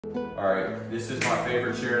All right, this is my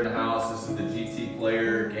favorite chair in the house. This is the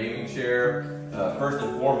GTPLAYER Gaming Chair. First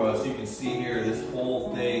and foremost, you can see here, this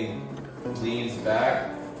whole thing leans back,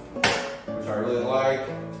 which I really like.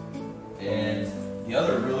 And the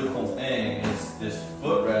other really cool thing is this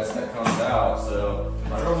footrest that comes out. So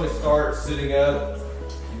I normally start sitting up.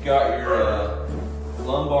 You've got your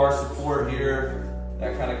lumbar support here.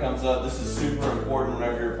 That kind of comes up. This is super important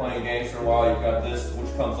whenever you're playing games for a while. You've got this,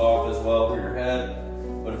 which comes off as well for your head.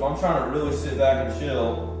 But if I'm trying to really sit back and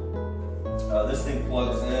chill, this thing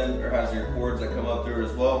plugs in, or has your cords that come up through it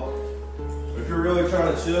as well. But if you're really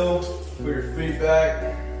trying to chill, put your feet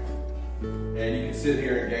back, and you can sit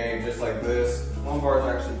here and game just like this. Lumbar is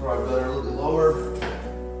actually probably better, a little bit lower.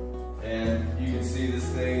 And you can see this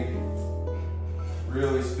thing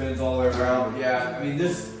really spins all the way around. But yeah, I mean,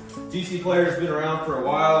 this GTPLAYER's been around for a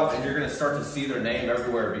while, and you're gonna start to see their name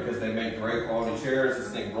everywhere because they make great quality chairs. This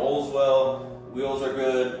thing rolls well, wheels are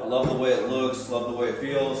good. I love the way it looks, love the way it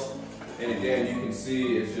feels. And again, you can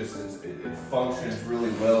see it functions really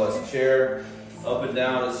well as a chair. Up and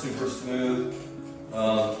down is super smooth.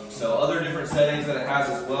 So other different settings that it has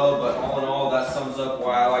as well, but all in all, that sums up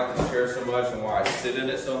why I like this chair so much and why I sit in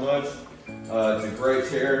it so much. It's a great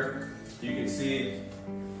chair. You can see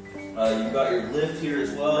you've got your lift here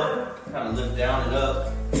as well, kind of lift down and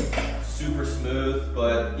up, super smooth.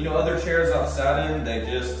 But you know, other chairs I've sat in, they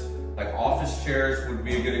just, like office chairs would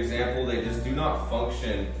be a good example, they just do not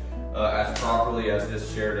function as properly as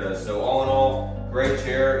this chair does. So all in all, great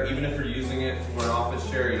chair. Even if you're using it for an office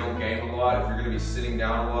chair, you don't game a lot, if you're gonna be sitting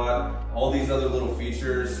down a lot, all these other little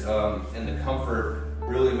features and the comfort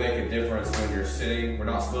really make a difference when you're sitting. We're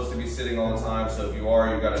not supposed to be sitting all the time, so if you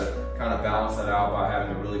are, you gotta kind of balance that out by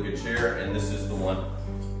having a really good chair, and this is the one.